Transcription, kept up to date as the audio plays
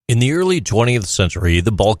In the early 20th century,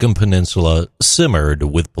 the Balkan Peninsula simmered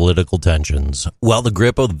with political tensions, while the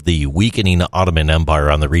grip of the weakening Ottoman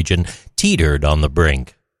Empire on the region teetered on the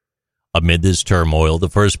brink. Amid this turmoil, the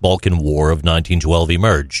First Balkan War of 1912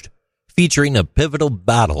 emerged, featuring a pivotal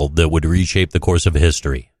battle that would reshape the course of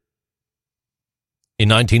history. In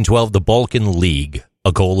 1912, the Balkan League,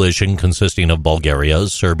 a coalition consisting of Bulgaria,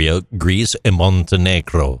 Serbia, Greece, and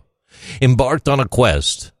Montenegro, embarked on a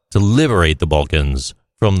quest to liberate the Balkans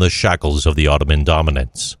from the shackles of the Ottoman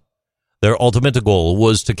dominance. Their ultimate goal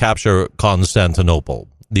was to capture Constantinople,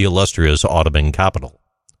 the illustrious Ottoman capital.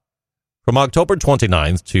 From October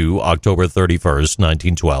 29th to October 31st,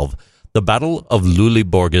 1912, the Battle of Lule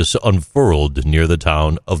Burgas unfurled near the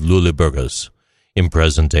town of Lule Burgas in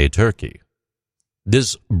present-day Turkey.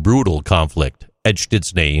 This brutal conflict etched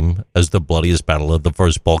its name as the bloodiest battle of the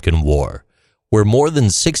First Balkan War, where more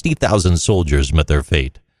than 60,000 soldiers met their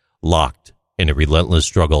fate, locked in a relentless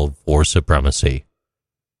struggle for supremacy.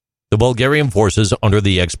 The Bulgarian forces, under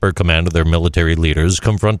the expert command of their military leaders,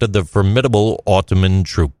 confronted the formidable Ottoman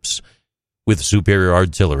troops. With superior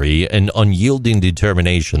artillery and unyielding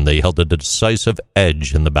determination, they held a decisive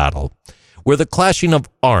edge in the battle, where the clashing of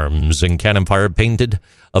arms and cannon fire painted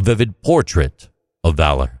a vivid portrait of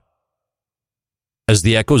valor. As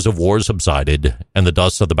the echoes of war subsided and the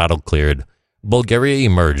dust of the battle cleared, Bulgaria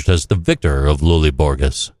emerged as the victor of Lule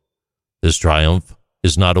Burgas. This triumph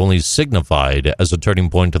is not only signified as a turning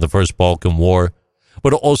point to the First Balkan War,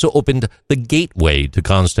 but also opened the gateway to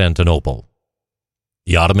Constantinople.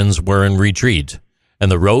 The Ottomans were in retreat,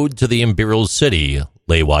 and the road to the imperial city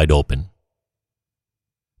lay wide open.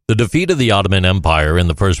 The defeat of the Ottoman Empire in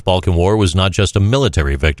the First Balkan War was not just a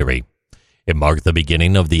military victory. It marked the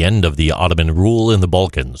beginning of the end of the Ottoman rule in the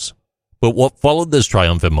Balkans. But what followed this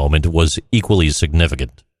triumphant moment was equally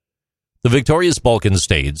significant. The victorious Balkan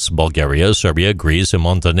states, Bulgaria, Serbia, Greece, and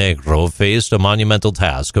Montenegro, faced a monumental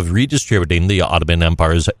task of redistributing the Ottoman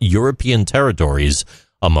Empire's European territories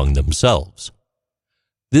among themselves.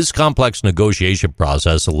 This complex negotiation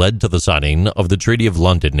process led to the signing of the Treaty of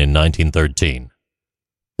London in 1913.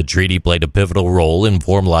 The treaty played a pivotal role in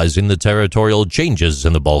formalizing the territorial changes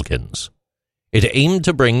in the Balkans. It aimed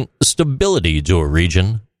to bring stability to a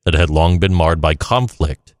region that had long been marred by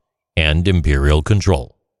conflict and imperial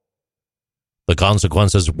control. The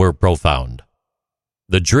consequences were profound.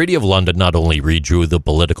 The Treaty of London not only redrew the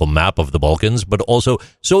political map of the Balkans, but also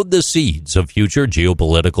sowed the seeds of future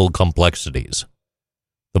geopolitical complexities.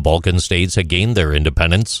 The Balkan states had gained their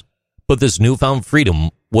independence, but this newfound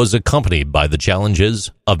freedom was accompanied by the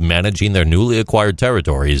challenges of managing their newly acquired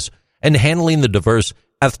territories and handling the diverse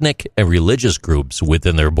ethnic and religious groups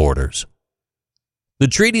within their borders. The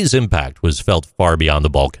treaty's impact was felt far beyond the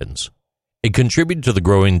Balkans. It contributed to the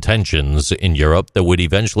growing tensions in Europe that would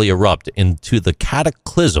eventually erupt into the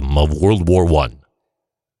cataclysm of World War I.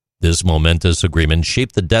 This momentous agreement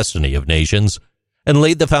shaped the destiny of nations and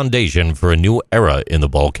laid the foundation for a new era in the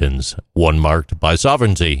Balkans, one marked by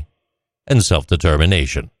sovereignty and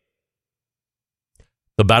self-determination.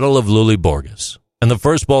 The Battle of Lule Burgas and the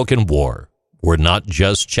First Balkan War were not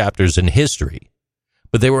just chapters in history,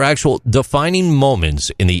 but they were actual defining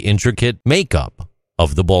moments in the intricate makeup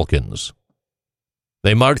of the Balkans.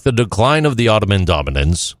 They marked the decline of the Ottoman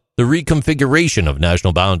dominance, the reconfiguration of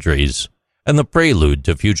national boundaries, and the prelude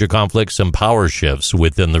to future conflicts and power shifts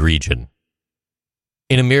within the region.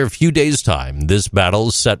 In a mere few days' time, this battle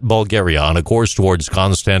set Bulgaria on a course towards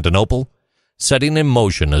Constantinople, setting in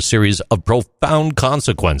motion a series of profound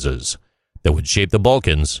consequences that would shape the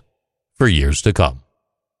Balkans for years to come.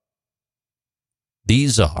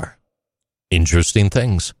 These are Interesting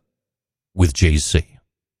Things with JC.